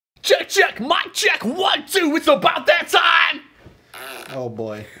Check, check, mic check, 1, 2, it's about that time! Oh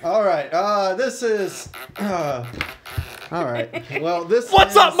boy. Alright, this is... Alright, well this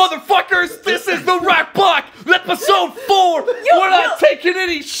What's is... up, motherfuckers? This is The Rock Block, episode 4! We're not taking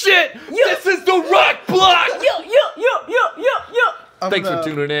any shit! This is The Rock Block! Thanks for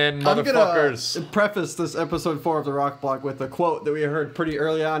tuning in, motherfuckers. I'm gonna preface this episode 4 of The Rock Block with a quote that we heard pretty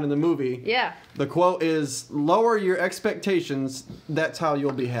early on in the movie. Yeah. The quote is, lower your expectations, that's how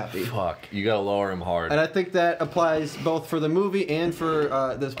you'll be happy. Fuck, you gotta lower him hard. And I think that applies both for the movie and for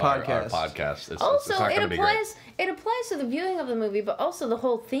this podcast. Our podcast. It's Also, not it gonna be great. applies to the viewing of the movie, but also the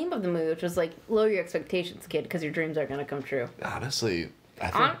whole theme of the movie, which was like, lower your expectations, kid, because your dreams are going to come true. Honestly, I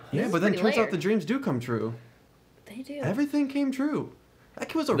think... Yeah, but then it turns out the dreams do come true. They do. Everything came true. That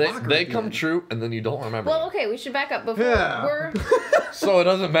kid was a rocker. They come true, and then you don't remember Well, them. okay, we should back up before we're... So it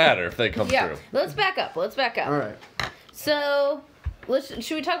doesn't matter if they come true. Let's back up. All right. So,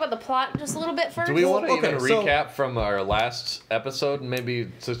 should we talk about the plot just a little bit first? Do we want to even recap from our last episode and maybe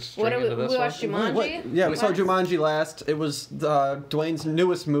to string into this we watched one? Jumanji? Yeah, we saw Jumanji last. It was Dwayne's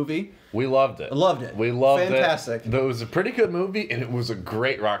newest movie. We loved it. Loved it. We loved Fantastic. it. It was a pretty good movie, and it was a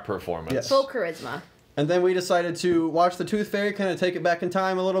great rock performance. Yes. Full charisma. And then we decided to watch the Toothfairy, kind of take it back in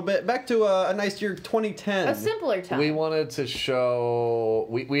time a little bit, back to a nice year 2010. A simpler time. We wanted to show...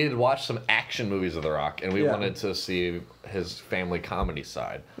 We had watched some action movies of The Rock, and we wanted to see his family comedy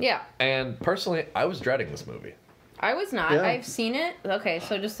side. Yeah. And personally, I was dreading this movie. I was not. Yeah. I've seen it. Okay,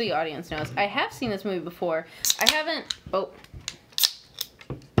 so just so the audience knows, I have seen this movie before. I haven't... Oh.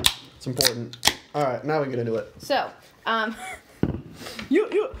 It's important. All right, now we get into it. So,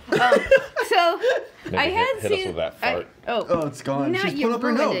 so I had hit seen. us with that fart. Oh, it's gone. She's you put up her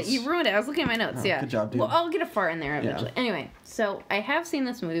ruined notes. it. You ruined it. I was looking at my notes. Oh, Yeah. good job, dude. Well, I'll get a fart in there eventually. Yeah. Anyway, so I have seen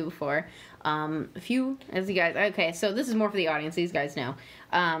this movie before. A few, as you guys. Okay, so this is more for the audience. These guys know.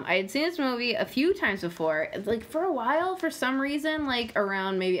 I had seen this movie a few times before. Like for a while, for some reason, like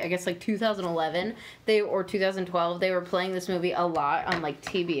around maybe I guess like 2011, or 2012, they were playing this movie a lot on like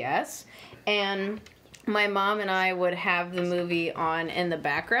TBS, and my mom and I would have the movie on in the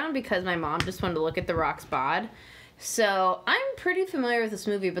background because my mom just wanted to look at The Rock's bod. So I'm pretty familiar with this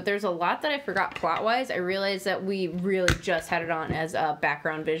movie, but there's a lot that I forgot plot-wise. I realized that we really just had it on as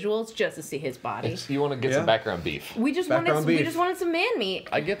background visuals just to see his body. You want to get some background beef. We just wanted some man meat.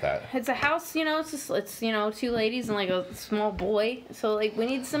 I get that. It's a house, it's two ladies and like a small boy. So like we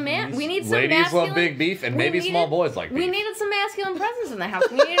need some man. We need some ladies masculine. love big beef, and maybe small boys like beef. We needed some masculine presence in the house.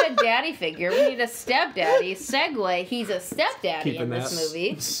 We needed a daddy figure. We needed a stepdaddy. Segue. He's a stepdaddy in this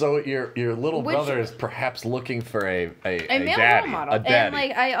movie. So your little brother is perhaps looking for a male daddy, role model. a daddy. And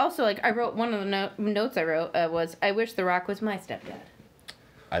like I also I wrote one of the notes I wrote was I wish The Rock was my stepdad.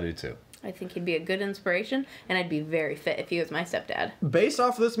 I do too. I think he'd be a good inspiration, and I'd be very fit if he was my stepdad. Based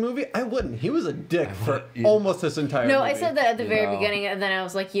off of this movie, I wouldn't. He was a dick for almost this entire movie. No, I said that at the very beginning, and then I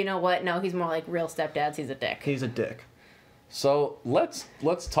was like, you know what? No, he's more like real stepdads. He's a dick. He's a dick. So let's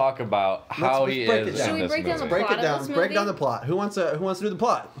talk about how he is in this movie. Break down the plot. Who wants to do the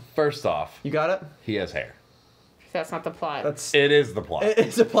plot? First off, you got it. He has hair. That's not the plot. It is the plot.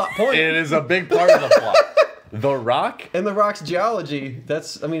 It's a plot point. It is a big part of the plot. The Rock? And The Rock's geology,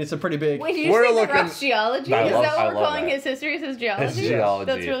 it's a pretty big... Wait, did you say The Rock's geology? Is that what we're calling his history? Is his geology? His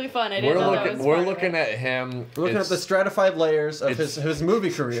geology. That's really fun. I didn't know that was We're looking at him... We're looking at the stratified layers of his movie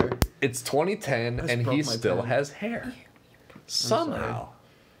career. It's 2010, and he still has hair. Somehow.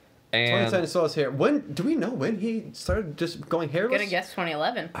 And 2010 still has hair. Do we know when he started just going hairless? I'm gonna guess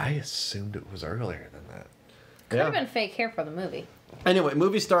 2011. I assumed it was earlier than that. Could have been fake hair for the movie. Anyway,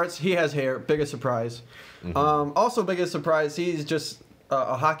 movie starts. He has hair. Biggest surprise. Also, biggest surprise. He's just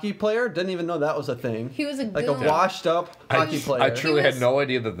a hockey player. Didn't even know that was a thing. He was a goon. Like a washed-up hockey player. I truly had no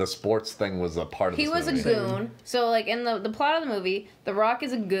idea that the sports thing was a part of this movie. He was a goon. So, like, in the plot of the movie, The Rock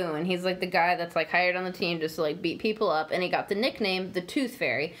is a goon. He's, like, the guy that's, like, hired on the team just to, like, beat people up. And he got the nickname the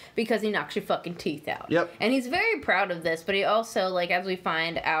Toothfairy because he knocks your fucking teeth out. Yep. And he's very proud of this, but he also, like, as we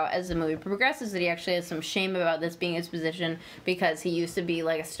find out as the movie progresses, that he actually has some shame about this being his position because he used to be,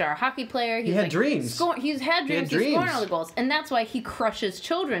 like, a star hockey player. He had dreams. He's had dreams. He's scoring all the goals. And that's why he crushes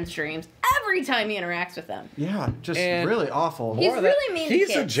children's dreams every time he interacts with them. Yeah, just really awful. He's really mean to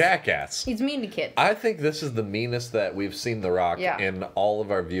kids. He's a jackass. He's mean to kids. I think this is the meanest that we've seen The Rock in all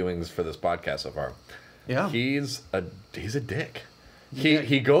of our viewings for this podcast so far. Yeah. He's a dick.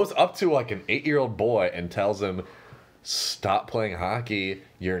 He goes up to like an 8-year-old boy and tells him, stop playing hockey.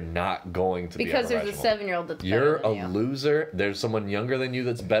 You're not going to be a professional. Because there's a 7-year-old that's You're better than you. a loser. There's someone younger than you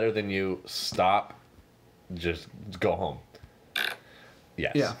that's better than you. Stop. Just go home.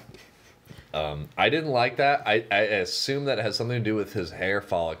 Yes. Yeah. I didn't like that. I assume that it has something to do with his hair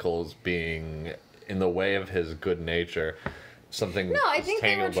follicles being in the way of his good nature. Something. No, I think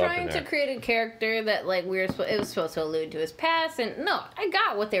they were tangled up in trying to there. create a character that like it was supposed to allude to his past, and no, I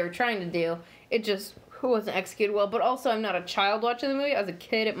got what they were trying to do. It just wasn't executed well. But also, I'm not a child watching the movie. As a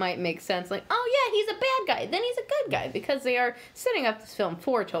kid, it might make sense. Like, oh yeah, he's a bad guy, then he's a good guy, because they are setting up this film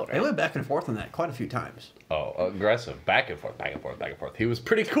for children. They went back and forth on that quite a few times. Oh, aggressive, back and forth, back and forth, back and forth. He was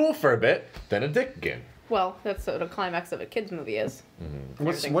pretty cool for a bit, then a dick again. Well, that's what a climax of a kids movie is. Mm-hmm.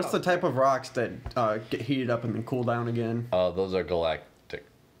 What's the type of rocks that get heated up and then cool down again? Those are galactic.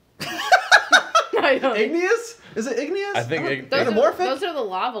 I don't think- Igneous? Is it igneous? I think metamorphic? Those are the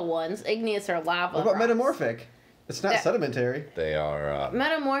lava ones. Igneous are lava. What about rocks. metamorphic? It's not sedimentary. they are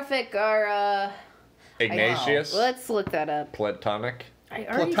Metamorphic are igneous, let's look that up. platonic.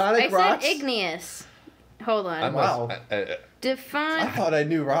 Platonic rocks? said igneous. Hold on. Wow. I Define. thought I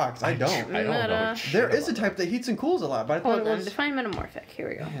knew rocks. I don't. I don't know. There is a type that heats and cools a lot, but I thought Hold it on. was... Define metamorphic. Here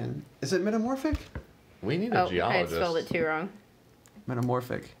we go. Man, is it metamorphic? We need a Oh, I geologist. spelled it too wrong.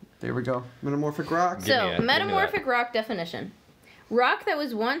 Metamorphic. There we go. Metamorphic rocks. Give me So, give me metamorphic that. rock definition: rock that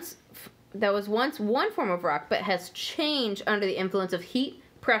was once one form of rock, but has changed under the influence of heat,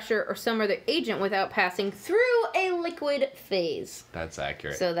 pressure, or some other agent without passing through a liquid phase. That's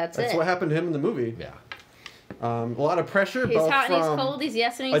accurate. So that's That's it. what happened to him in the movie. Yeah. A lot of pressure, He's both hot and he's from cold. He's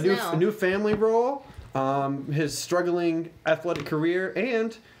yes and he's no. a new family role, his struggling athletic career,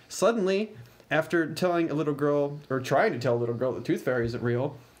 and suddenly, after telling a little girl, or trying to tell a little girl that Tooth Fairy isn't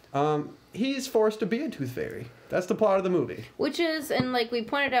real, he's forced to be a Tooth Fairy. That's the plot of the movie. Which is, and like we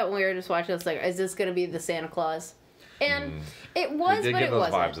pointed out when we were just watching this, like, is this going to be the Santa Claus? And it was, did but get it those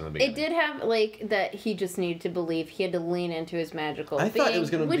wasn't. vibes in the It beginning. did have, like, that he just needed to believe. He had to lean into his magical I being, thought it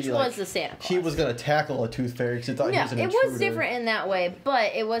was going to be which like was the Santa Claus. he was going to tackle a Tooth Fairy because he thought he No, was an it intruder. was different in that way,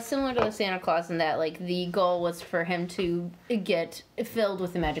 but it was similar to the Santa Claus in that, like, the goal was for him to get filled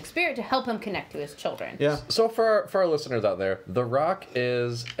with the magic spirit to help him connect to his children. Yeah. So for our listeners out there, The Rock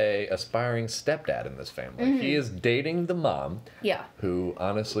is a aspiring stepdad in this family. Mm-hmm. He is dating the mom, Yeah. who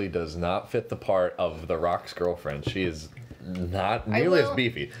honestly does not fit the part of The Rock's girlfriend. She is not nearly as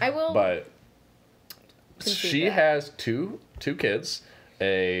beefy. I will But concede she that. has two kids,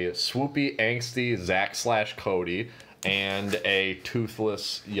 a swoopy, angsty Zach/Cody, and a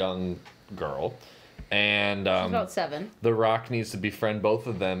toothless young girl. And She's about 7. The Rock needs to befriend both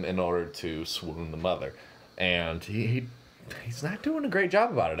of them in order to swoon the mother. And he's not doing a great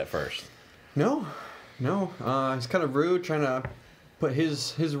job about it at first. No. He's kind of rude, trying to put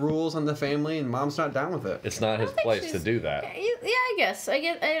his rules on the family, and mom's not down with it. It's not his think place to she's- do that. Yeah, I guess.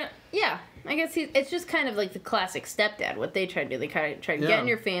 I guess it's just kind of like the classic stepdad. What they try to do, they kind of try to get in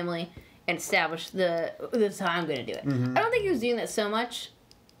your family and establish this is how I'm going to do it. Mm-hmm. I don't think he was doing that so much.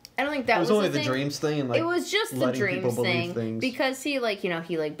 I don't think that It was was only the the thing. dreams thing, and like It was just the letting people dreams believe thing things. because he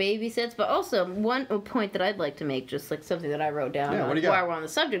babysits. But also one point that I'd like to make, just like something that I wrote down Yeah, what do you got? while we're on the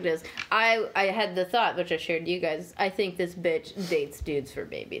subject, is I had the thought which I shared to you guys. I think this bitch dates dudes for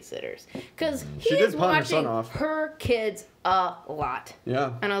babysitters because She he's did pawn her son watching off. her kids a lot.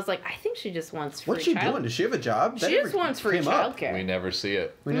 Yeah. And I was like, I think she just wants free What's she doing? Does she have a job? That She just never wants free came up. childcare. We never see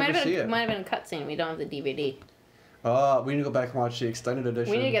it. We never see it. Might have been a cutscene. We don't have the DVD. We need to go back and watch the extended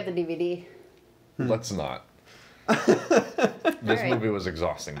edition. We need to get the DVD. Let's not. This Alright. movie was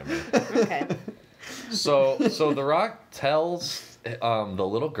exhausting to me. Okay. So The Rock tells the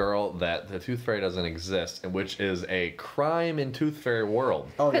little girl that the Tooth Fairy doesn't exist, which is a crime in Tooth Fairy world.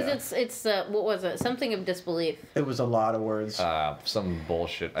 Oh, Because yeah. it's what was it? Something of disbelief. It was a lot of words. Some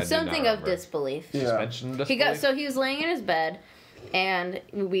bullshit. I Something do not of remember. disbelief. Yeah. Suspension of He disbelief? was laying in his bed, and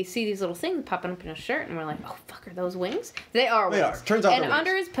we see these little things popping up in his shirt, and we're like, "Oh fuck, are those wings?" They are wings. They are. Turns out and they're wings.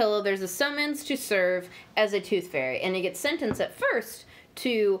 under his pillow, there's a summons to serve as a Tooth Fairy, and he gets sentenced at first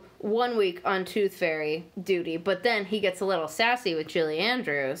to 1 week on Tooth Fairy duty, but then he gets a little sassy with Julie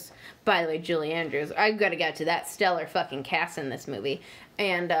Andrews. By the way, Julie Andrews, I've got to get to that stellar fucking cast in this movie.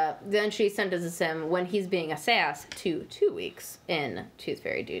 And then she sentences him, when he's being a sass, to 2 weeks in Tooth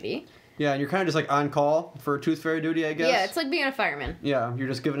Fairy duty. Yeah, and you're kind of just like on call for Tooth Fairy duty, I guess. Yeah, it's like being a fireman. Yeah, you're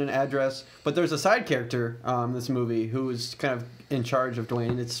just given an address. But there's a side character in this movie who is kind of in charge of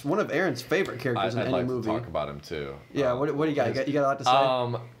Dwayne. It's one of Aaron's favorite characters in I'd any like movie. to talk about him too. Yeah, what do you got? You got a lot to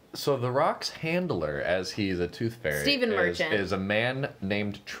say? So The Rock's handler, as he's a Tooth Fairy, Stephen Merchant. is a man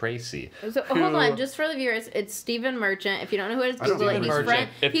named Tracy. So hold on, just for the viewers, it's Stephen Merchant. If you don't know who it is, Google it. Stephen Merchant.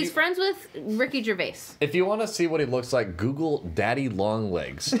 If He's you- friends with Ricky Gervais. If you want to see what he looks like, Google Daddy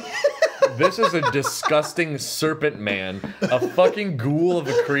Longlegs. This is a disgusting serpent man, a fucking ghoul of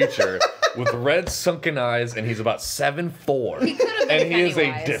a creature with red sunken eyes, and he's about 7'4". He could have been And he is a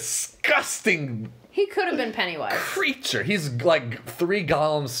Pennywise. disgusting He could have been Pennywise. creature. He's like 3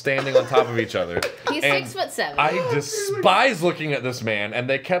 golems standing on top of each other. He's And 6'7". I despise looking at this man, and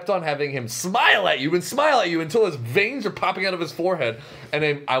they kept on having him smile at you until his veins are popping out of his forehead,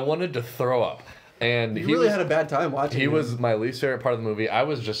 and I wanted to throw up. And You really had a bad time watching He it. was my least favorite part of the movie. I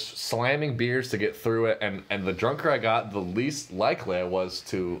was just slamming beers to get through it, and the drunker I got, the least likely I was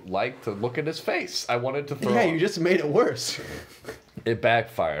to look at his face. I wanted to throw up. you just made it worse. It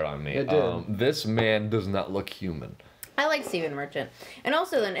backfired on me. It did. This man does not look human. I like Stephen Merchant. And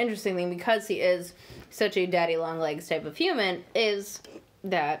also an interesting thing, because he is such a daddy long legs type of human, is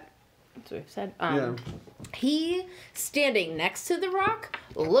that, that's what we said, he, standing next to The Rock,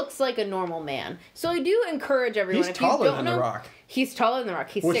 looks like a normal man. So I do encourage everyone, He's if you taller don't than know, The Rock. He's taller than The Rock.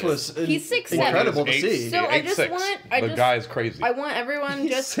 He's Which 6'7". was He's 6'7". incredible to see. So I just 8'6". want... The guy's crazy. I want everyone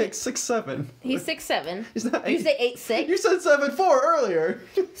He's just... 6'7". He's 6'7". He's not You 8. say 8'6"? You said 7'4" earlier.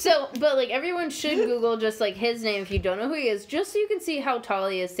 So, but like everyone should Google just like his name if you don't know who he is, just so you can see how tall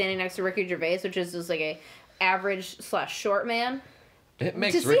he is standing next to Ricky Gervais, which is just like a average/short man. It To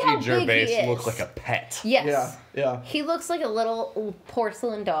makes see Ricky how big he Gervais is. look like a pet. Yes. Yeah. He looks like a little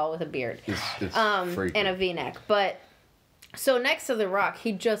porcelain doll with a beard. It's freaky. And a V-neck. But so next to The Rock,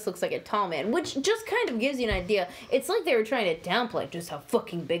 he just looks like a tall man, which just kind of gives you an idea. It's like they were trying to downplay just how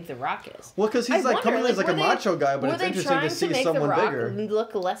fucking big The Rock is. Well, because he's like coming in as like a were they- macho guy, but were it's they interesting to trying see make someone The Rock bigger.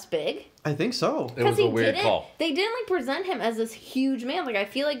 look less big? I think so. It was a weird call. They didn't like present him as this huge man. Like I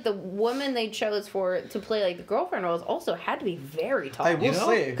feel like the woman they chose to play like the girlfriend roles also had to be very tall. I will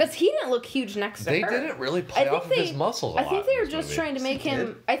say, Because he didn't look huge next to They her. didn't really play off of his muscles a lot. I think they in were this just movie. trying to make him.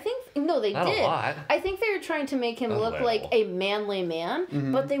 did? I think no, they Not a did. lot. I think they were trying to make him A look little. like a manly man,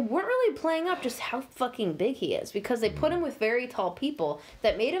 but they weren't really playing up just how fucking big he is because they put him with very tall people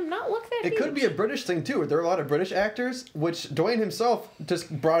that made him not look that. it could be a British thing too. There are a lot of British actors, which Dwayne himself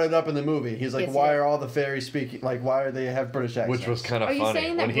just brought it up in the movie. He's like, Yes, "Why he did. are all the fairies speaking? Like, why are they have British accents?" Which was kind of Are you funny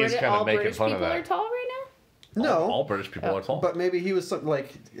saying that when he's kind all of making British fun people of are that. tall right now? no, All British people are tall. but maybe he was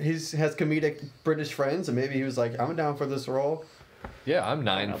like has comedic British friends, and maybe he was like, "I'm down for this role." Yeah, I'm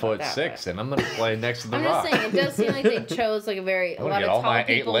know about 9'6", and I'm gonna play next to the I'm Rock. just saying, it does seem like they chose like a I'm lot gonna of get all my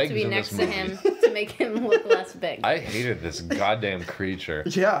tall 8 people to legs be in next this to movie. him to make him look less big. I hated this goddamn creature.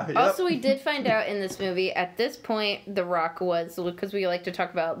 Yeah. Yep. Also, we did find out in this movie, at this point, The Rock was, because we like to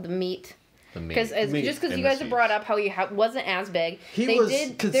talk about the meat. Because Meat just because in you the guys have brought seats. up how he wasn't as big, he they was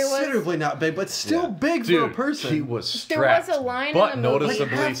did. considerably not big, but still Yeah. big Dude, for a person. he was There was strapped, a line but in the movie-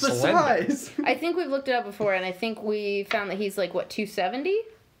 noticeably half the slender. size. I think we've looked it up before, and I think we found that he's like, what, 270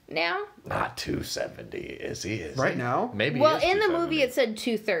 now? Not 270, is he? Right now? Maybe. Well, he is in the 270. movie, it said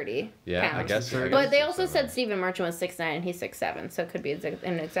 230 Yeah, pounds. I guess. But they also 270. said Stephen Merchant was 6'9", and he's 6'7", so it could be an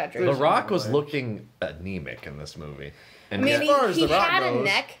The exaggeration. Rock was way. looking anemic in this movie. And I mean, As far as he The Rock had a goes-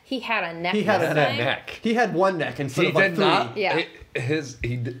 neck. He had a neck. He had this a time. neck. He had one neck instead He of like did three. not. Yeah.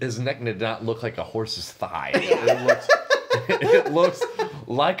 His neck did not look like a horse's thigh. It looks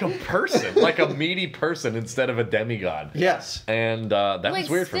like a person, like a meaty person instead of a demigod. Yes. And that Like was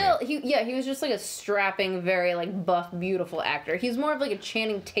weird still, for me. he was just like a strapping, very like buff, beautiful actor. He's more of like a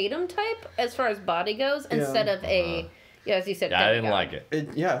Channing Tatum type as far as body goes, instead of a as you said. Yeah, I didn't demigod. like it.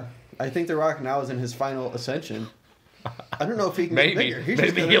 Yeah. I think The Rock now is in his final ascension. I don't know if he can Maybe, get bigger. He's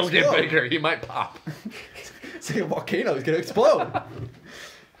just maybe gonna he'll explode. get bigger. He might pop. It's like a volcano. He's going to explode.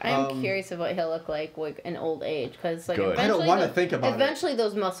 I'm curious of what he'll look like in old age, because like Good. I don't eventually wanna think about it. Eventually,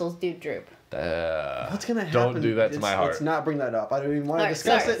 those muscles do droop. What's going to happen? Don't do that to my heart. Let's not bring that up. I don't even want to Alright,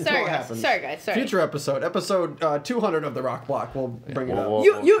 discuss sorry, it until sorry, it guys. happens. Sorry, guys. Sorry. Future episode 200 of The Rock Block. We'll bring it up. We'll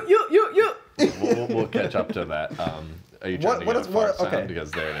catch up to that. Are you trying to get a fart sound?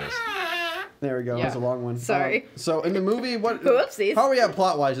 Because there it is. There we go. Yeah. That's a long one. Sorry. So in the movie, what? Whoopsies. How are we at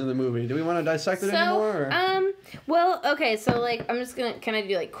plot wise in the movie? Do we want to dissect it anymore? Or? Well, okay, so like I'm just gonna can I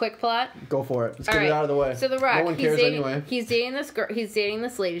do like quick plot? Go for it. Let's All get it right. out of the way. So The Rock, no one cares anyway. He's dating this girl. He's dating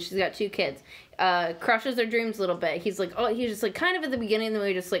this lady. She's got 2 kids. Crushes their dreams a little bit. He's just like kind of at the beginning of the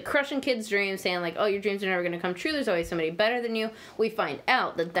movie, just like crushing kids' dreams, saying like, "Oh, your dreams are never going to come true. There's always somebody better than you." We find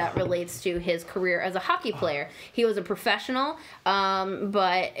out that relates to his career as a hockey player. He was a professional,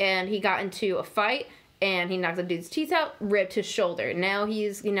 and he got into a fight. And he knocked the dude's teeth out, ripped his shoulder. Now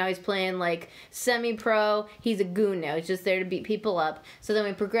he's playing like semi-pro. He's a goon now. He's just there to beat people up. So then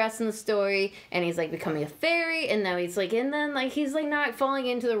we progress in the story, and he's like becoming a fairy. And now he's like, he's like not falling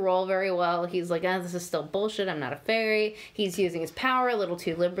into the role very well. He's like, this is still bullshit. I'm not a fairy. He's using his power a little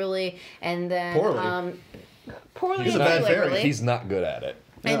too liberally, and then Poorly. poorly He's a and bad too fairy. liberally. He's not good at it.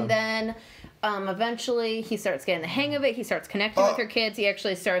 And then Eventually, he starts getting the hang of it. He starts connecting with her kids. He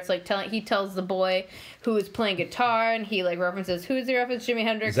actually starts like he tells the boy who is playing guitar, and he like references who does he reference? Jimi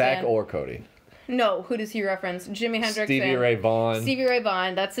Hendrix. Zach or Cody. No, who does he reference? Jimi Hendrix. Stevie Ray Vaughan. Stevie Ray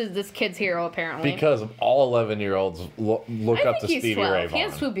Vaughan. That's this kid's hero apparently. Because all 11-year-olds look up to Stevie 12. Ray Vaughan. He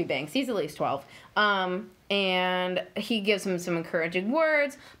has swoopy bangs. He's at least 12. And he gives him some encouraging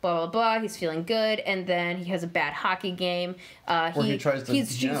words, blah, blah, blah. He's feeling good. And then he has a bad hockey game. He tries to,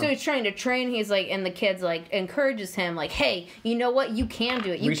 So he's trying to train. He's like, and the kid's like, encourages him, like, hey, you know what? You can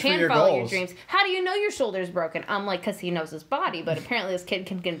do it. You can follow your dreams. How do you know your shoulder's broken? I'm like, because he knows his body. But apparently this kid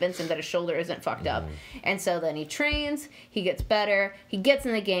can convince him that his shoulder isn't fucked up. And so then he trains. He gets better. He gets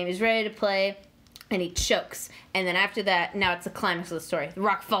in the game. He's ready to play. And he chokes. And then after that, now it's the climax of the story. The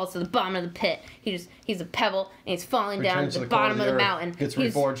rock falls to the bottom of the pit. He's a pebble, and he's falling down to the bottom of the mountain. Gets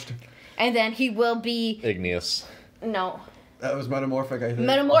reforged. And then he will be... Igneous. No. That was metamorphic, I think.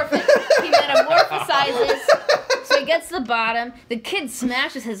 Metamorphic. He metamorphosizes. So he gets to the bottom. The kid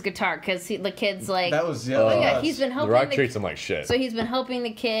smashes his guitar because the kid's like... That was... he's been helping The Rock treats him like shit. So he's been helping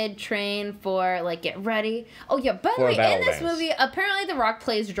the kid train for, like, get ready. Oh, yeah, by the way, in this movie, apparently The Rock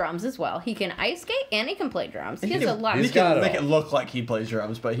plays drums as well. He can ice skate and he can play drums. He has a lot of... He can make it look like he plays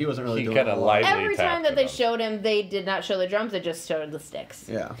drums, but he wasn't really doing it a lot. Every time that they showed him, they did not show the drums. They just showed the sticks.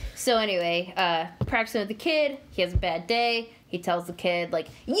 Yeah. So anyway, practicing with the kid. He has a bad day. He tells the kid, like,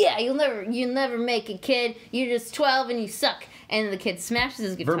 yeah, you'll never make it, kid. You're just 12 and you suck. And the kid smashes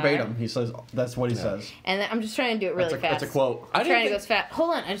his guitar. Verbatim, he says, that's what he says. And then, I'm just trying to do it really fast. That's a quote. I'm trying to go as fast.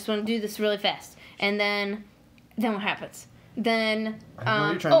 Hold on, I just want to do this really fast. And then what happens? Then,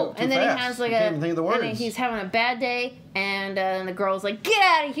 and then he has like he's having a bad day, and the girl's like, get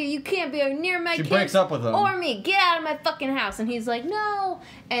out of here, you can't be near my kids. She breaks up with him. Or me, get out of my fucking house. And he's like, no.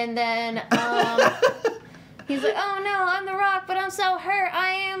 And then, he's like, oh no, I'm The Rock, but I'm so hurt.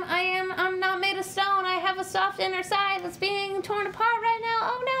 I'm not made of stone. I have a soft inner side that's being torn apart right now.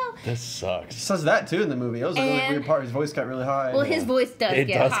 Oh no. This sucks. He says that too in the movie. It was a really weird part. His voice got really high. Well, his voice does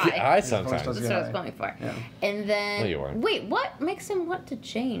get high. Sometimes. That's what I was going for. Yeah. And then, no, you weren't. Wait, what makes him want to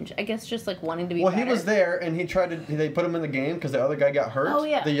change? I guess just like wanting to be better. He was there and they put him in the game because the other guy got hurt. Oh,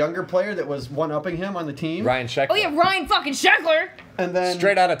 yeah. The younger player that was one-upping him on the team. Ryan Sheckler. Oh, yeah, Ryan fucking Sheckler. And then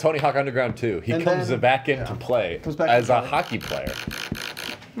straight out of Tony Hawk Underground 2. He comes back into play as a hockey player.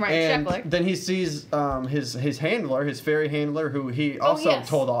 Ryan Sheckler. Then he sees his handler, his fairy handler, who he also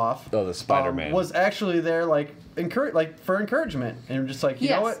told off. Oh, the Spider-Man. Was actually there for encouragement. And just like, you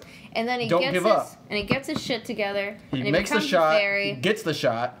know what? And then he gets his shit together. He makes the shot. Fairy, gets the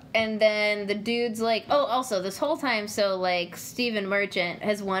shot. And then the dude's like, oh, also this whole time, so like Stephen Merchant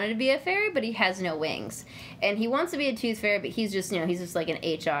has wanted to be a fairy, but he has no wings. And he wants to be a tooth fairy, but he's just like an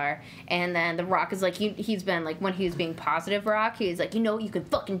HR. And then The Rock is like, he's been like, when he was being positive Rock, he was like, you can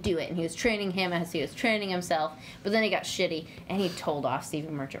fucking do it. And he was training him as he was training himself. But then he got shitty, and he told off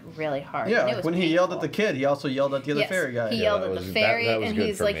Stephen Merchant really hard. Yeah, when he yelled at the kid, he also yelled at the other fairy guy. He yelled at the fairy, and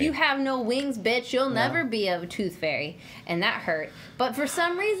he's like, you have no wings, bitch. You'll never be a tooth fairy. And that hurt. But for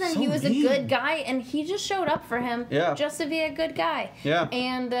some reason, he was a good guy, and he just showed up for him just to be a good guy. Yeah.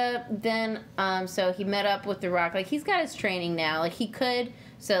 And then, so he met up with The Rock. Like, he's got his training now. Like, he could,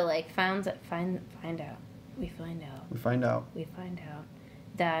 so, like, we find out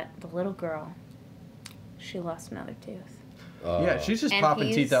that the little girl, she lost another tooth. Yeah, she's just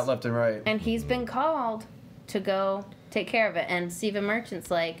popping teeth out left and right. And he's been called to go take care of it. And Stephen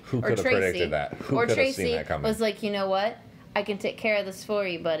Merchant's like, who could have predicted that? Who could have seen that coming? Was like, you know what? I can take care of this for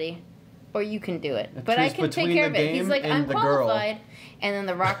you, buddy. Or you can do it. But I can take care of it. He's like, I'm qualified. And then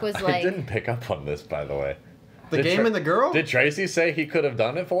The Rock was like... I didn't pick up on this, by the way. The game and the girl? Did Tracy say he could have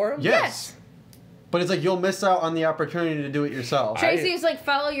done it for him? Yes. But it's like, you'll miss out on the opportunity to do it yourself. Tracy's like,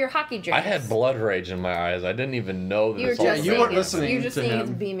 follow your hockey dreams. I had blood rage in my eyes. I didn't even know that you weren't listening You were just seeing his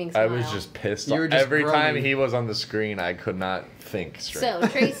beaming smile. I was just pissed. Every time he was on the screen, I could not think straight. So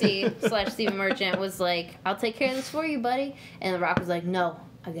Tracy / Stephen Merchant was like, I'll take care of this for you, buddy. And The Rock was like, no,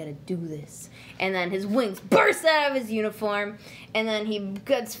 I gotta do this. And then his wings burst out of his uniform, and then he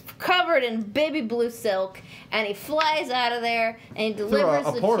gets covered in baby blue silk, and he flies out of there, and he delivers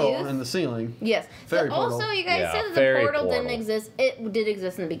a portal in the ceiling. Yes. Fairy portal. Also, you guys said that the portal didn't exist. It did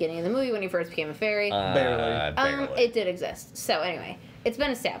exist in the beginning of the movie when he first became a fairy. Barely. It did exist. So anyway, it's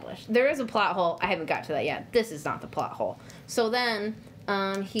been established. There is a plot hole. I haven't got to that yet. This is not the plot hole. So then...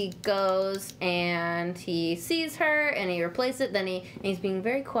 he goes and he sees her and he replaces it. Then he's being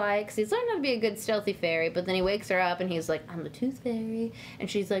very quiet because he's learned how to be a good stealthy fairy. But then he wakes her up and he's like, I'm the Tooth Fairy. And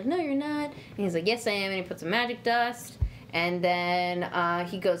she's like, no, you're not. And he's like, yes, I am. And he puts some magic dust. And then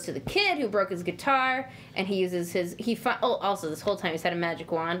he goes to the kid who broke his guitar, and he uses his... also, this whole time he's had a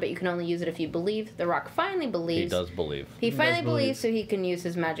magic wand, but you can only use it if you believe. The Rock finally believes. He does believe. He finally believes, so he can use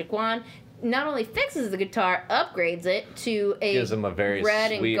his magic wand. Not only fixes the guitar, upgrades it to a gives him a very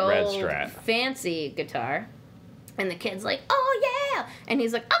red sweet and red gold Strat. fancy guitar. And the kid's like, oh yeah! And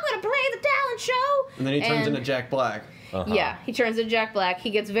he's like, I'm gonna play the talent show! And then he turns into Jack Black. Uh-huh. Yeah, he turns into Jack Black. He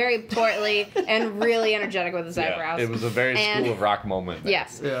gets very portly and really energetic with his eyebrows. It was a very School of Rock moment. There.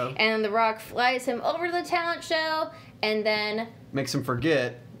 Yes. Yeah. And The Rock flies him over to the talent show, and then... Makes him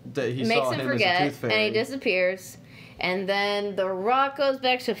forget that he saw him as a Tooth Fairy. And he disappears. And then The Rock goes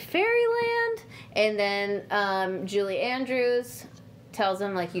back to Fairyland, and then Julie Andrews tells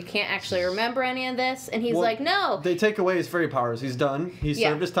him, like, you can't actually remember any of this, and he's like, no. They take away his fairy powers. He's done. He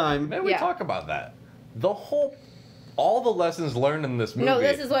served his time. Maybe we talk about that. All the lessons learned in this movie. No,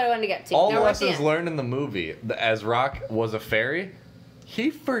 this is what I wanted to get to. All the lessons learned in the movie, as Rock was a fairy, he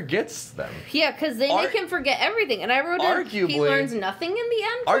forgets them. Yeah, because they make him forget everything. And I wrote down, he learns nothing in the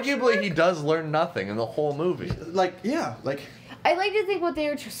end? Arguably, he does learn nothing in the whole movie. I like to think what they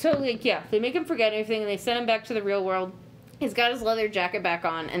were... they make him forget everything, and they send him back to the real world. He's got his leather jacket back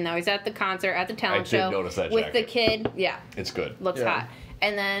on, and now he's at the concert, at the talent show. I did notice that with jacket. the kid. Yeah. It's good. Looks hot.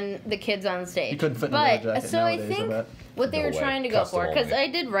 And then the kid's on stage. He couldn't fit in a leather jacket so nowadays, I think I bet. what they were trying to go for, because I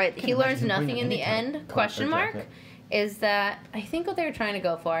did write, he learns nothing in the end, question mark, jacket. is that I think what they were trying to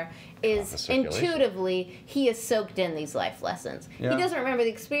go for is intuitively he has soaked in these life lessons. Yeah. He doesn't remember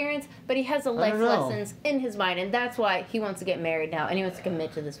the experience, but he has the life lessons in his mind, and that's why he wants to get married now, and he wants to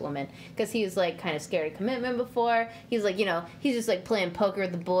commit to this woman, because he was like kind of scared of commitment before. He's like, he's just like playing poker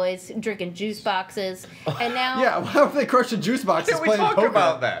with the boys, drinking juice boxes, and now why would they crush the juice boxes Can we playing talk poker?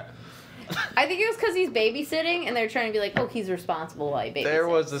 about that? I think it was because he's babysitting, and they're trying to be like, oh, he's responsible while he babysits. There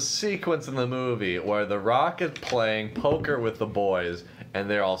was a sequence in the movie where The Rock is playing poker with the boys, and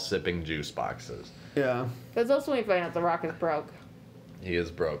they're all sipping juice boxes. Yeah. That's also when you find out The Rock is broke. He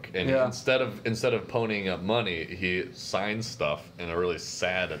is broke, and Yeah. instead of ponying up money, he signs stuff in a really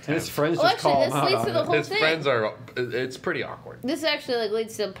sad attempt. And his friends just call him out leads on to the it. whole His thing. friends are. It's pretty awkward. This actually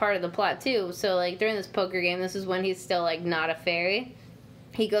leads to part of the plot too. So during this poker game, this is when he's still not a fairy.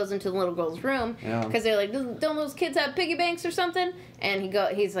 He goes into the little girl's room because they're like, don't those kids have piggy banks or something? And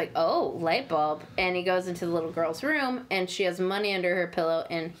he's like, oh, light bulb. And he goes into the little girl's room, and she has money under her pillow,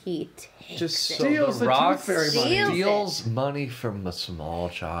 and he takes it. Steals the Rock Tooth Fairy money. steals money from a small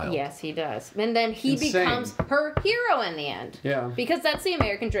child. Yes, he does. And then he becomes her hero in the end. Yeah. Because that's the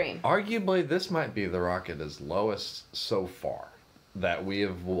American dream. Arguably, this might be The Rock at his lowest so far that we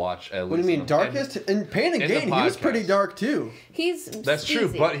have watched. At What do you mean, darkest? In Pain and Gain, he was pretty dark too. That's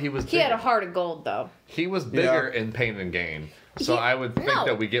true, but he was. He had a heart of gold, though. He was bigger in Pain and Gain, so I would think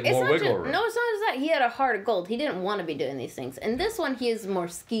that we get more wiggle room. No, it's not just that. He had a heart of gold. He didn't want to be doing these things. And this one, he is more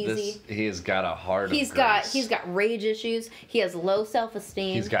skeezy. He has got a heart of He's got rage issues. He has low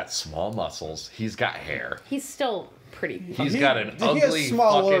self-esteem. He's got small muscles. He's got hair. He's still pretty. He's got an ugly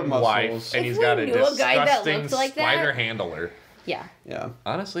fucking wife, and he's got a disgusting spider handler. Yeah. Yeah.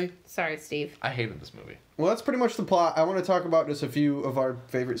 Honestly. Sorry, Steve. I hated this movie. Well, that's pretty much the plot. I want to talk about just a few of our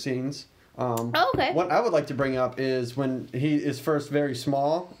favorite scenes. Okay. What I would like to bring up is when he is first very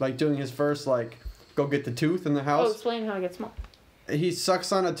small, doing his first, go get the tooth in the house. Oh, explain how I get small. He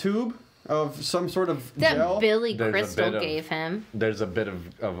sucks on a tube of some sort of that gel. Billy Crystal gave him. There's a bit of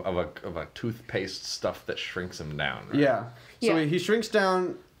a toothpaste stuff that shrinks him down. Right? Yeah. So he shrinks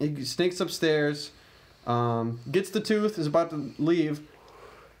down. He sneaks upstairs. Gets the tooth, is about to leave,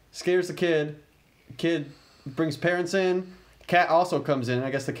 scares the kid. Kid brings parents in. Cat also comes in.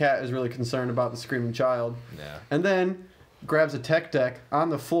 I guess the cat is really concerned about the screaming child. Yeah. And then grabs a tech deck on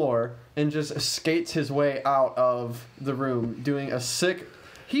the floor and just skates his way out of the room, doing a sick...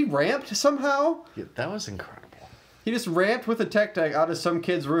 He ramped somehow? Yeah, that was incredible. He just ramped with a tech deck out of some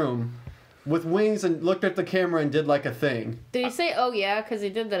kid's room with wings and looked at the camera and did a thing. Did he say, oh yeah? Because he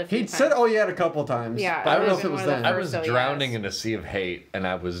did that a few times. He said, oh yeah, a couple times. Yeah. But I don't know if it was then. I was drowning in a sea of hate, and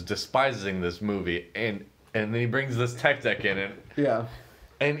I was despising this movie, and then he brings this tech deck in it. Yeah.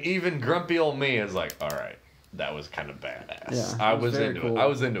 And even grumpy old me is like, all right, that was kind of badass. Yeah, I was into cool. it. I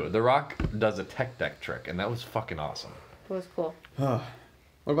was into it. The Rock does a tech deck trick, and that was fucking awesome. It was cool.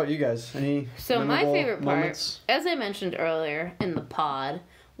 What about you guys? Any So my favorite moments? part, as I mentioned earlier in the pod,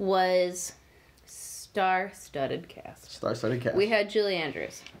 was star-studded cast. Star-studded cast. We had Julie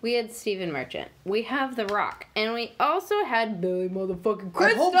Andrews. We had Stephen Merchant. We have The Rock. And we also had Billy motherfucking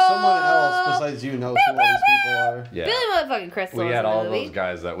Crystal! I hope someone else besides you knows who all these people are. Yeah. Billy motherfucking Crystal We was had in the all movie. those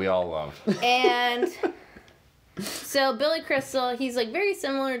guys that we all love. And So Billy Crystal, he's like very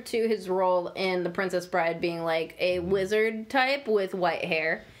similar to his role in The Princess Bride, being like a wizard type with white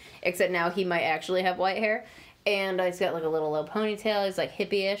hair, except now he might actually have white hair. And he's got like a little low ponytail. He's like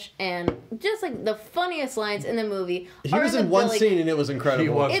hippie-ish, and just like the funniest lines in the movie. He was in one scene and it was incredible. He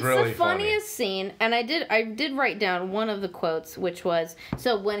was It's really the funniest scene, and I did write down one of the quotes, which was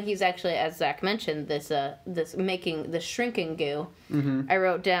so when he's actually, as Zach mentioned, this making the shrinking goo. Mm-hmm. I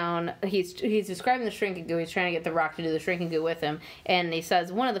wrote down he's describing the shrinking goo. He's trying to get The Rock to do the shrinking goo with him, and he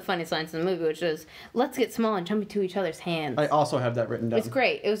says one of the funniest lines in the movie, which is "Let's get small and jump into each other's hands." I also have that written down. It's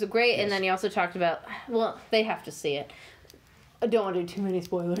great. It was great, Yes. and then he also talked about they have to see it. I don't want to do too many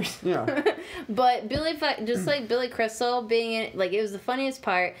spoilers. Yeah. But just like Billy Crystal being in, like, it was the funniest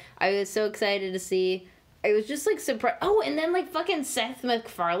part. I was so excited to see. I was just like surprised. Oh, and then like fucking Seth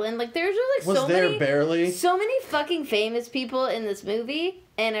MacFarlane. Like, there's just like so many fucking famous people in this movie,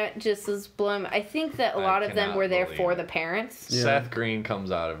 and it just was blowing. I think that a lot of them were there for the parents. Yeah. Seth Green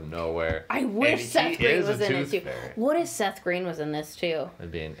comes out of nowhere. I wish Seth Green was in it too. What if Seth Green was in this too?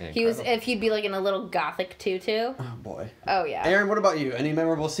 It'd be incredible. He'd be like in a little gothic tutu. Oh boy. Oh yeah. Aaron, what about you? Any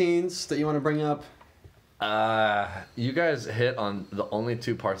memorable scenes that you want to bring up? You guys hit on the only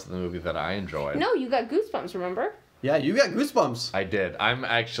two parts of the movie that I enjoyed. No, you got goosebumps, remember? Yeah, you got goosebumps. I did. I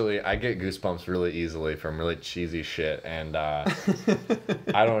get goosebumps really easily from really cheesy shit, and I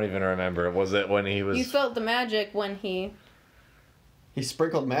don't even remember. Was it when he was... You felt the magic when he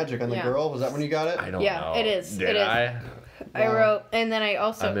sprinkled magic on the girl? Was that when you got it? I don't know. Yeah, it is. Did I? I wrote, and then I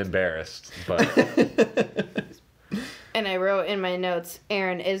also... I'm embarrassed, but... And I wrote in my notes,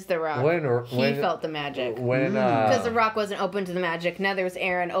 Aaron is The Rock. He felt the magic. Because The Rock wasn't open to the magic. Now there was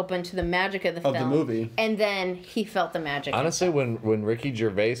Aaron open to the magic of the film. Of the movie. And then he felt the magic. Honestly, when Ricky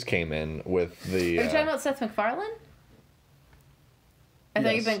Gervais came in with the... Are you talking about Seth MacFarlane? I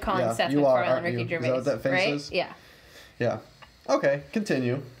thought you've been calling Seth MacFarlane Ricky Gervais. Is that what that face right? is? Yeah. Yeah. Okay,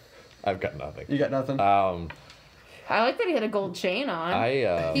 continue. I've got nothing. You got nothing? I like that he had a gold chain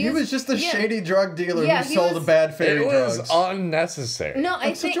on. He was just a shady drug dealer who sold a bad fairy drugs. It was unnecessary. No,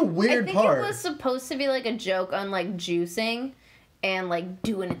 That's such a weird part. It was supposed to be like a joke on like juicing and like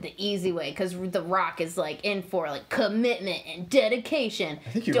doing it the easy way, because The Rock is like in for like commitment and dedication. I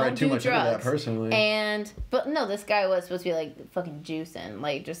think you read too much into that personally. But no, this guy was supposed to be like fucking juicing,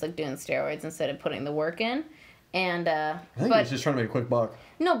 like just like doing steroids instead of putting the work in. And I think he was just trying to make a quick buck.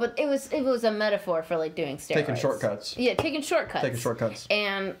 No, but it was a metaphor for like doing steroids. Taking shortcuts. Yeah, taking shortcuts. Taking shortcuts.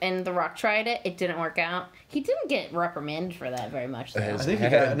 And The Rock tried it. It didn't work out. He didn't get reprimanded for that very much, though. I think he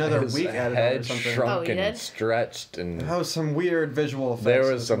got another week added on or something. Shrunk and stretched, and that was some weird visual effects.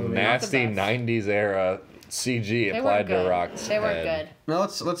 There was some nasty '90s era CG applied to Rock's head. They weren't good. Now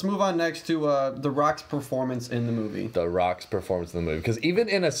let's move on next to The Rock's performance in the movie. The Rock's performance in the movie, because even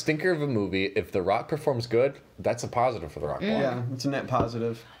in a stinker of a movie, if The Rock performs good, that's a positive for The Rock. Yeah, it's a net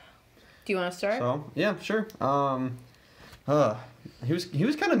positive. Do you want to start? So yeah, sure. He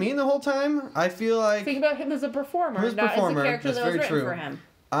was kind of mean the whole time. I feel like think about him as a performer, not as a character that was written for him.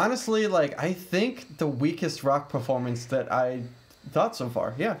 Honestly, like I think the weakest Rock performance that I thought so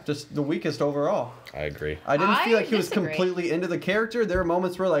far. Yeah, just the weakest overall. I agree. I didn't feel like he was completely into the character. There were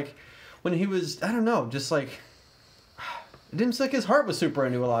moments where, like, when he was, I don't know, just like, it didn't seem like his heart was super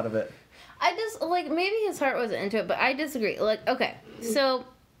into a lot of it. I just, like, maybe his heart wasn't into it, but I disagree. Like, okay, so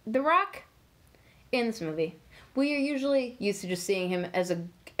The Rock in this movie, we are usually used to just seeing him as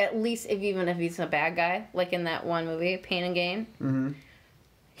at least even if he's a bad guy, like in that one movie, Pain and Gain. Mm-hmm.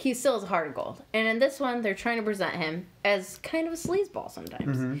 He still has a heart of gold. And in this one, they're trying to present him as kind of a sleazeball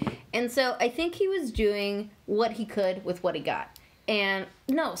sometimes. Mm-hmm. And so I think he was doing what he could with what he got. And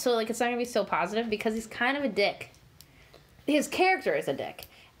no, so like it's not going to be so positive because he's kind of a dick. His character is a dick.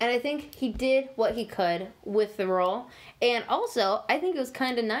 And I think he did what he could with the role. And also, I think it was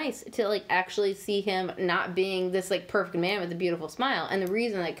kind of nice to like actually see him not being this like perfect man with a beautiful smile. And the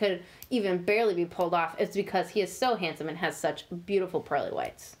reason that could even barely be pulled off is because he is so handsome and has such beautiful pearly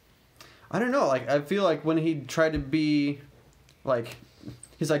whites. I don't know. Like I feel like when he tried to be like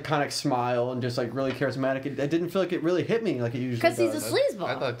his iconic smile and just like really charismatic, it didn't feel like it really hit me like it usually does. Because he's a sleazeball.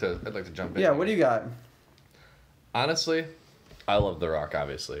 I'd like to jump in. Yeah. What do you got? Honestly, I love The Rock,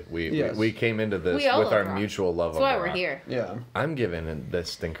 obviously. We came into this with our mutual love of The Rock. That's why we're here. Yeah. I'm giving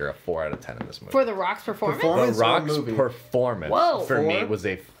this stinker a 4 out of 10 in this movie. For The Rock's performance? The Rock's performance for me was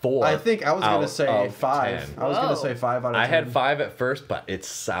a 4. I think I was going to say 5. 10. I was going to say 5 out of 10. I had 5 at first, but it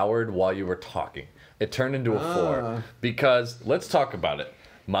soured while you were talking. It turned into a 4. Because, let's talk about it.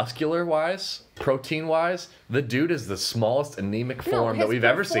 Muscular-wise, protein-wise, the dude is the smallest anemic form that we've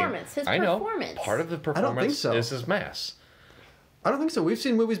ever seen. His I know. performance. Part of the performance I don't think so. is his mass. I don't think so. We've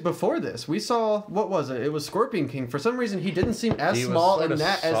seen movies before this. We saw, what was it? It was Scorpion King. For some reason, he didn't seem as small in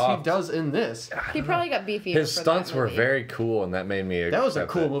that as he does in this. He probably got beefier. His stunts were very cool, and that made me. That was a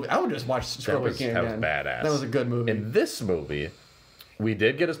cool movie. I would just watch Scorpion King again. That was badass. That was a good movie. In this movie, we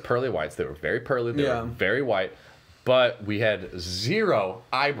did get his pearly whites. They were very pearly. They were very white, but we had 0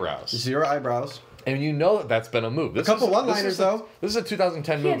 eyebrows. 0 eyebrows. And you know that's been a move. A couple one-liners, though. This is a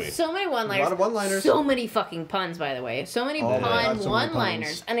 2010 movie. So many one-liners. A lot of one-liners. So many fucking puns, by the way. So many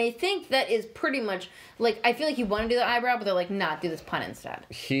one-liners. And I think that is pretty much, like, I feel like you want to do the eyebrow, but they're like, nah, do this pun instead.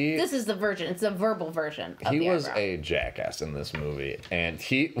 This is the version. It's the verbal version of the eyebrow. He was a jackass in this movie. And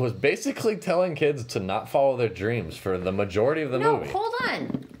he was basically telling kids to not follow their dreams for the majority of the movie. No, hold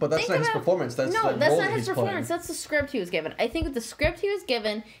on. But that's not his performance. That's not his performance. That's the script he was given. I think with the script he was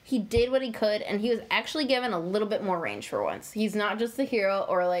given, he did what he could, and he was actually given a little bit more range for once. He's not just the hero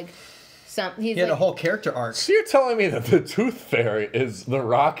or like some. He had a whole character arc. So you're telling me that the Toothfairy is The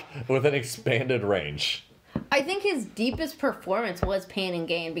Rock with an expanded range? I think his deepest performance was Pain and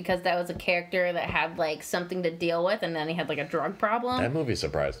Gain because that was a character that had like something to deal with, and then he had like a drug problem. That movie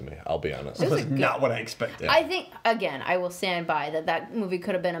surprised me. I'll be honest. It was not what I expected. I think again, I will stand by that movie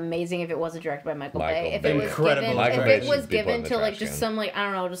could have been amazing if it wasn't directed by Michael Bay. If it was given to like just some like I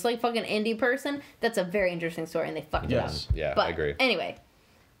don't know, just like fucking indie person, that's a very interesting story, and they fucked it up. Yeah, but I agree. Anyway,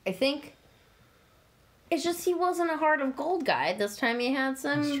 I think. It's just he wasn't a heart of gold guy. This time he had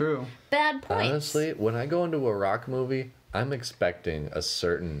some bad points. Honestly, when I go into a Rock movie, I'm expecting a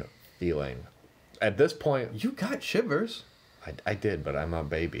certain feeling. At this point, you got shivers. I did, but I'm a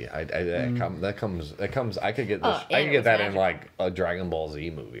baby. That comes. I could get this. I could get that magical. In like a Dragon Ball Z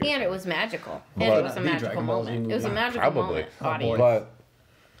movie. And it was magical. And it was a magical moment. It was a magical moment. But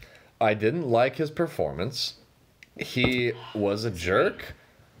I didn't like his performance. He was a jerk.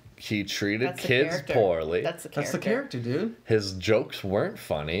 He treated kids poorly. That's the character, dude. His jokes weren't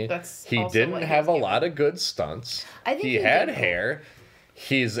funny. He also didn't have a lot of good stunts. I think he had hair.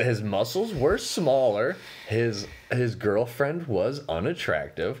 His muscles were smaller. His girlfriend was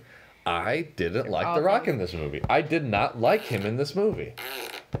unattractive. I didn't like The Rock in this movie. I did not like him in this movie.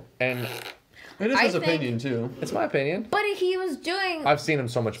 And it is his opinion too. It's my opinion. But he was doing. I've seen him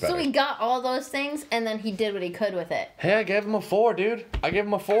so much better. So he got all those things, and then he did what he could with it. Hey, I gave him a 4, dude. I gave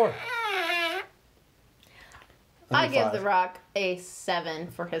him a 4. I give The Rock a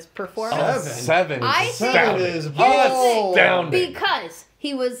 7 for his performance. 7 is astounding. Because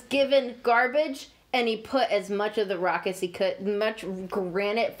he was given garbage, and he put as much of The Rock as he could, much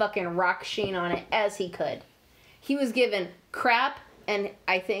granite fucking rock sheen on it as he could. He was given crap. And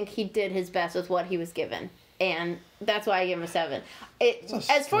I think he did his best with what he was given. And that's why I give him a 7.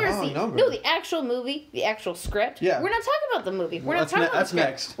 As far as the actual movie, the actual script, we're not talking about the movie. We're not talking about the script.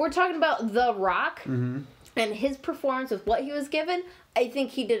 Next. We're talking about The Rock and his performance with what he was given. I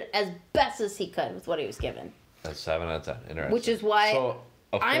think he did as best as he could with what he was given. A 7 out of 10. Interesting. Which is why... So,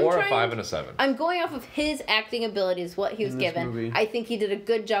 a 4, a 5, and a 7. I'm going off of his acting abilities, what he was given. Movie. I think he did a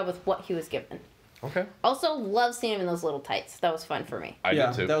good job with what he was given. Okay. Also, love seeing him in those little tights. That was fun for me. I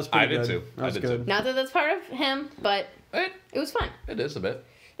did too. That was pretty good. I did too. That was good. Not that that's part of him, but it was fun. It is a bit.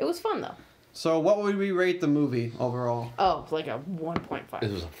 It was fun though. So, what would we rate the movie overall? Oh, like a 1.5. It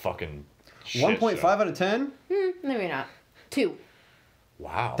was a fucking 1.5 out of 10? Maybe not. 2.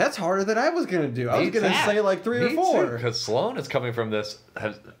 Wow. That's harder than I was gonna do. I was gonna say like 3 or 4. Because Sloan is coming from this.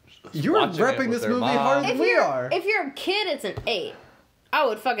 You're repping this movie harder than we are. If you're a kid, it's an 8. I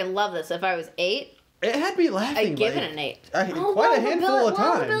would fucking love this if I was 8. It had me laughing. I'd give it an 8. Quite a handful of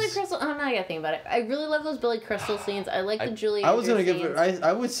times. Billy Crystal. Oh, now I gotta think about it. I really love those Billy Crystal scenes. I like the Julie. I was gonna give it.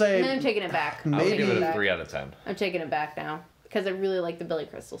 I would say. I'm taking it back. Maybe. I'll give it a 3 out of 10. I'm taking it back now because I really like the Billy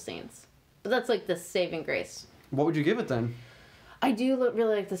Crystal scenes. But that's like the saving grace. What would you give it then? I do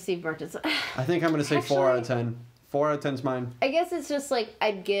really like the Steve Merchants. I think I'm gonna say 4 out of 10. 4 out of 10's mine. I guess it's just like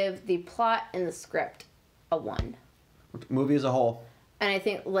I'd give the plot and the script a 1. Movie as a whole. And I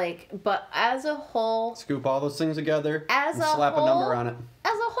think, but as a whole... Scoop all those things together and slap a number on it.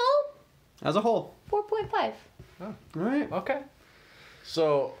 As a whole? As a whole. 4.5. Oh. All right. Okay.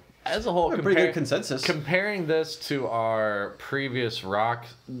 So, as a whole... Pretty good consensus. Comparing this to our previous Rock,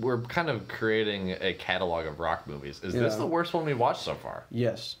 we're kind of creating a catalog of Rock movies. Is this the worst one we've watched so far?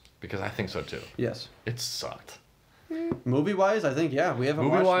 Yes. Because I think so, too. Yes. It sucked. Movie-wise, I think, we haven't watched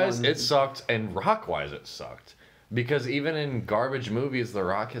Movie-wise, one. it sucked, and Rock-wise, it sucked. Because even in garbage movies, The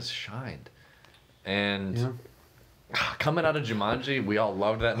Rock has shined. And Coming out of Jumanji, we all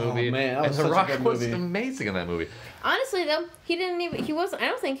loved that movie. Oh man, that was and The such Rock a good was movie. amazing in that movie. Honestly, though, he wasn't,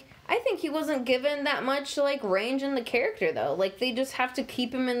 I think he wasn't given that much, like, range in the character, though. Like, they just have to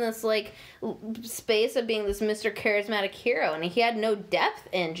keep him in this, like, space of being this Mr. Charismatic hero, and he had no depth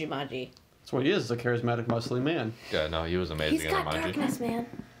in Jumanji. That's what he is, a charismatic, muscly man. Yeah, no, he was amazing He's in got Jumanji. darkness, man.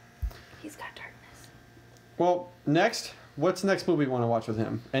 He's got darkness. Well, what's next movie we want to watch with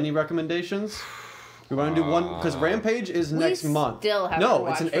him? Any recommendations? We want to do one, because Rampage is next month. Still haven't No,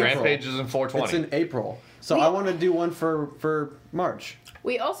 watched it's in April. Rampage is in 420. It's in April. So I want to do one for March.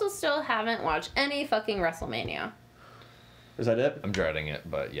 We also still haven't watched any fucking WrestleMania. Is that it? I'm dreading it,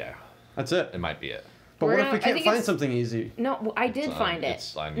 but yeah, That's it. it might be it. But We're what if gonna- we I can't think find it's- something easy? No, I did find it.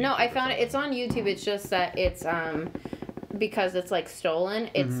 it's on No, YouTube I or found it. It's on something. YouTube. It's just that it's because it's like stolen.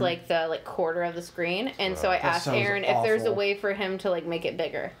 It's like the like quarter of the screen, and so I That asked sounds Aaron if there's a awful. way for him to like make it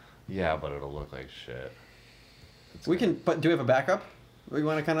bigger. Yeah, but it'll look like shit. We can, but do we have a backup? We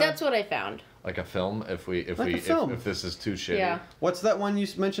want to kind of. That's what I found. Like a film, if Like a film. if this is too shitty. Yeah. What's that one you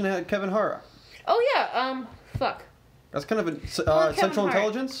mentioned had Kevin Hart? Oh yeah. Fuck. That's kind of a Kevin Central Hart.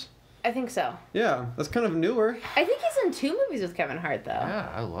 Intelligence. I think so. Yeah, that's kind of newer. I think he's in 2 movies with Kevin Hart though. Yeah,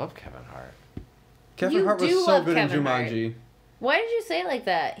 I love Kevin Hart. Kevin You Hart was do so love good Kevin in Hart. Jumanji. Why did you say it like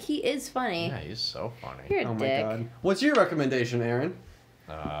that? He is funny. Yeah, he's so funny. You're a Oh my dick. god. What's your recommendation, Aaron?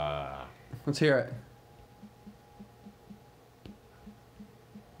 Let's hear it.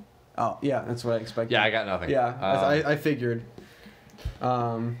 Oh yeah, that's what I expected. Yeah, I got nothing. Yeah, I figured.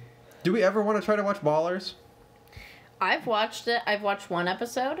 Do we ever want to try to watch Ballers? I've watched it. I've watched one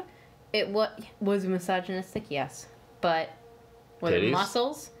episode. It was misogynistic, yes, but were there Titties?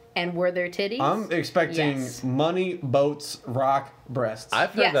 muscles and were there titties? I'm expecting Yes. money, boats, rock, breasts.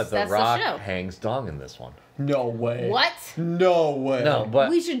 I've heard Yes, that The that's the Rock show. hangs dong in this one. No way. What? No way. No, but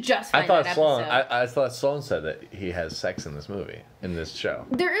We should just I find thought that Sloan. episode. I thought Sloan said that he has sex in this movie, in this show.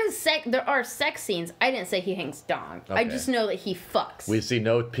 There are sex scenes. I didn't say he hangs dong. I Okay. just know that he fucks. We see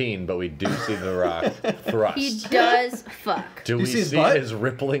no peen, but we do see The Rock thrust. He does fuck. Do You we see his see butt? his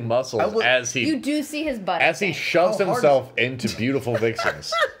rippling muscles as You he do see his butt. as I he think. shoves How hard himself into beautiful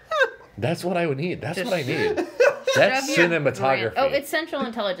vixens? That's what I would need. That's what I need. That's Shove your cinematography. brain- Oh, it's Central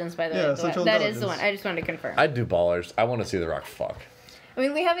Intelligence, by the Yeah, way. Central That is the one. Intelligence. I just wanted to confirm. I'd do Ballers. I want to see The Rock fuck. I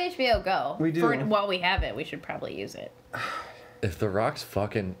mean, we have HBO Go. We do. While we have it, we should probably use it. If The Rock's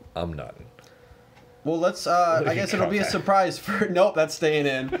fucking, I'm nutting. Well, let's. I guess it'll be a Okay. surprise for. Nope, that's staying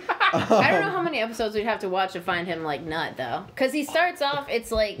in. I don't know how many episodes we'd have to watch to find him like nut though, because he starts off.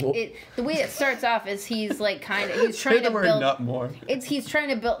 It's like the way it starts off is he's like he's Say trying the to word build. nut more. He's trying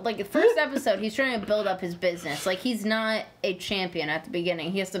to build like the first episode. He's trying to build up his business. Like he's not a champion at the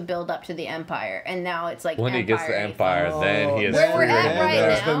beginning. He has to build up to the empire, and now it's like When he gets the Empire, then he is Where we're free at reign right there.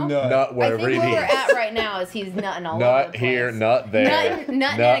 There's the now- nut. Nut I wherever think he where we're needs. at right now is he's nutting all over Nut the here, place. nut there. Nut in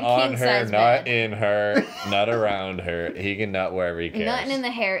nut a on king her, size nut bed. in her, nut around her. He can nut wherever he cares. Nutting in the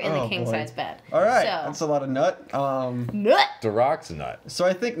hair in Oh, the king boy. size bed. All right, So, that's a lot of nut. nut. The Rock's a nut. So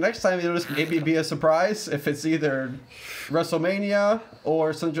I think next time it'll just maybe be a surprise if it's either WrestleMania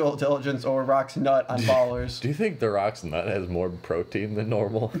or Central Intelligence or Rock's nut on Ballers. Do you think The Rock's nut has more protein than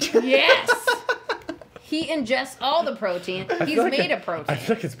normal? Yes. He ingests all the protein. He's feel like made it- of protein. I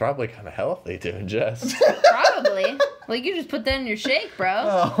feel like it's probably kind of healthy to ingest. Probably. Like you just put that in your shake, bro.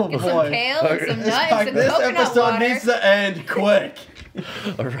 Oh, Get boy. some kale and some nut and some This coconut episode water. needs to end quick.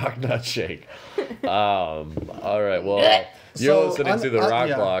 A rock nut shake. All right. Well, you're listening to the Rock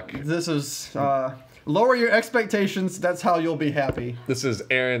yeah, Block. This is lower your expectations. That's how you'll be happy. This is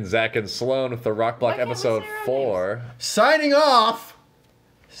Aaron, Zach, and Sloan with the Rock Block Why can't we episode say our 4. Signing off.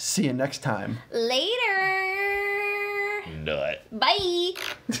 See you next time. Later. Nut. Bye.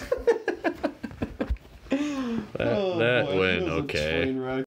 That went okay.